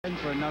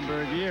for a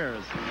number of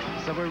years.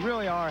 So we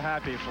really are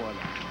happy for them.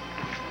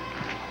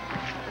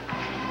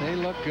 They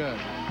look good.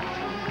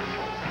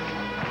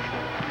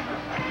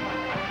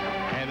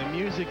 And the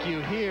music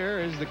you hear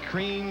is the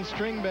Crean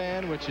String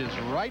Band, which is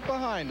right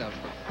behind them.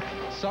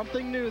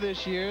 Something new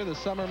this year, the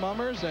Summer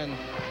Mummers, and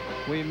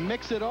we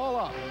mix it all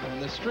up.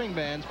 And the string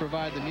bands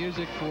provide the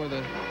music for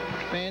the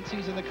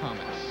fancies and the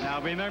comics.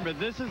 Now remember,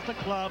 this is the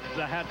club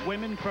that had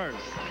women first.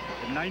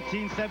 In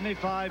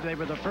 1975, they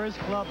were the first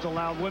club to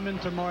allow women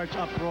to march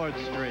up Broad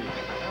Street.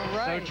 All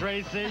right. So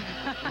Tracy,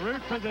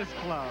 root for this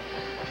club.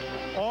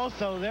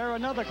 Also, they're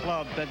another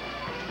club that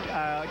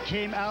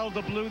came out of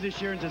the blue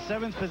this year into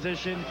 7th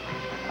position.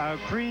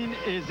 Crean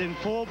is in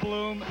full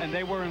bloom, and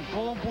they were in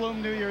full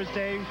bloom New Year's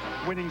Day,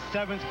 winning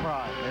 7th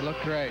prize. They look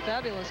great.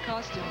 Fabulous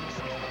costumes.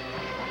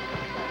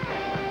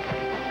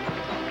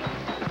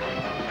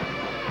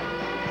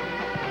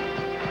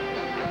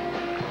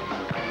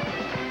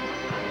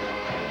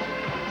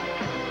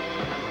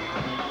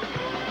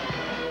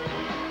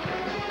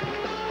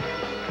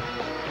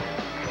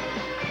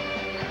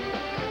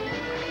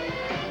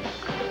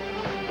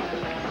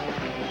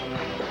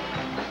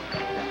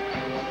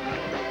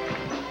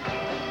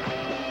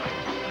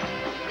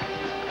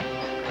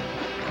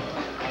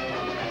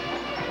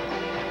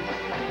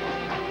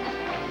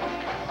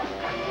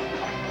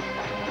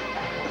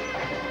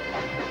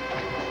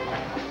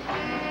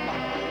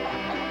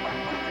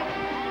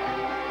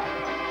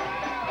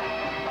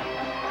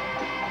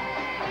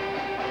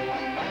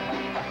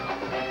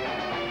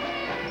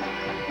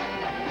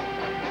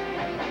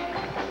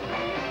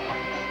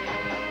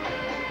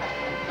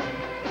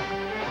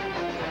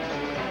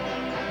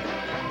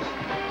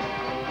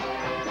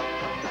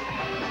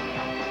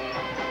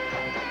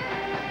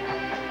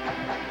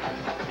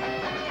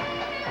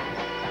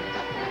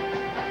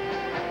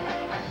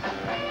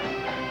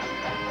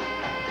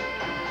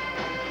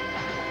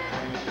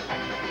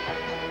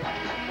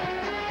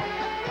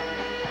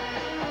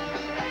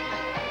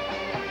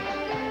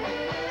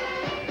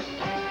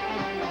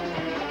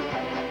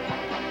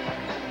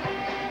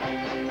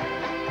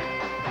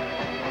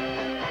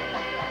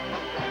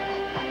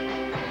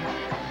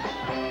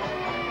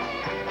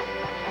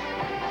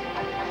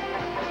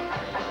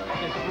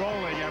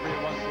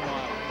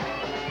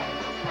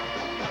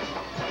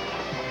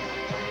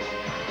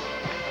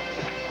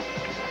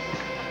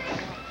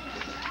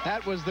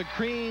 That was the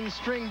Crean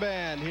String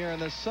Band here in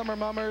the Summer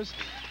Mummers.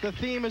 The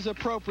theme is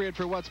appropriate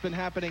for what's been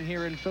happening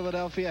here in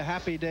Philadelphia.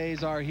 Happy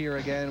days are here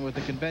again with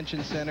the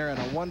Convention Center and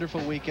a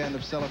wonderful weekend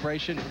of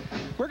celebration.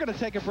 We're going to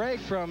take a break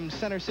from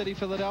Center City,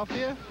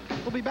 Philadelphia.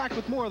 We'll be back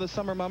with more of the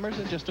Summer Mummers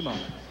in just a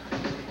moment.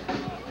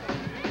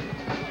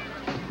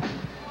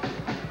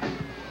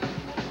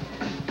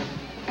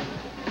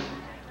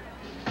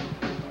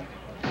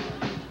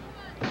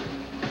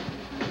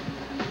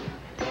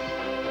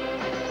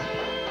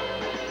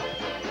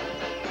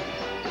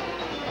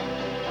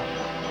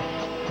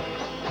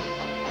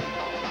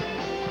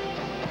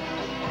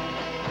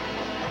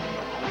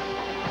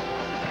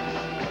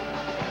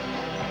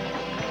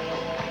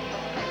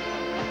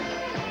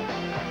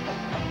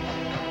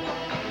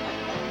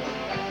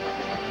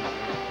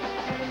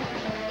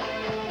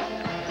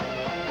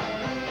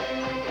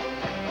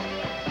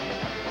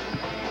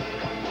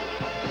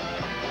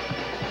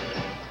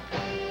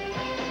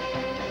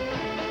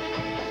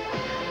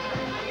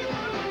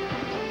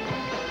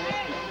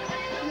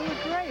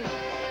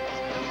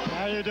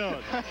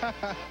 Doing?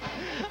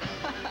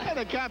 And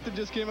the captain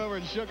just came over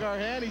and shook our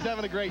hand. He's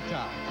having a great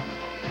time.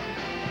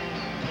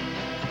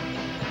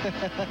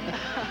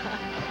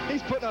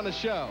 He's putting on a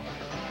show.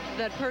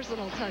 That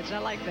personal touch, I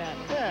like that.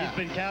 Yeah. He's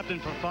been captain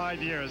for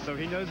 5 years, so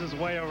he knows his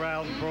way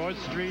around Broad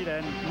Street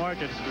and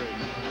Market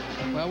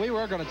Street. Well, we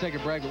were going to take a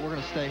break, but we're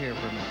going to stay here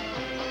for a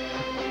minute.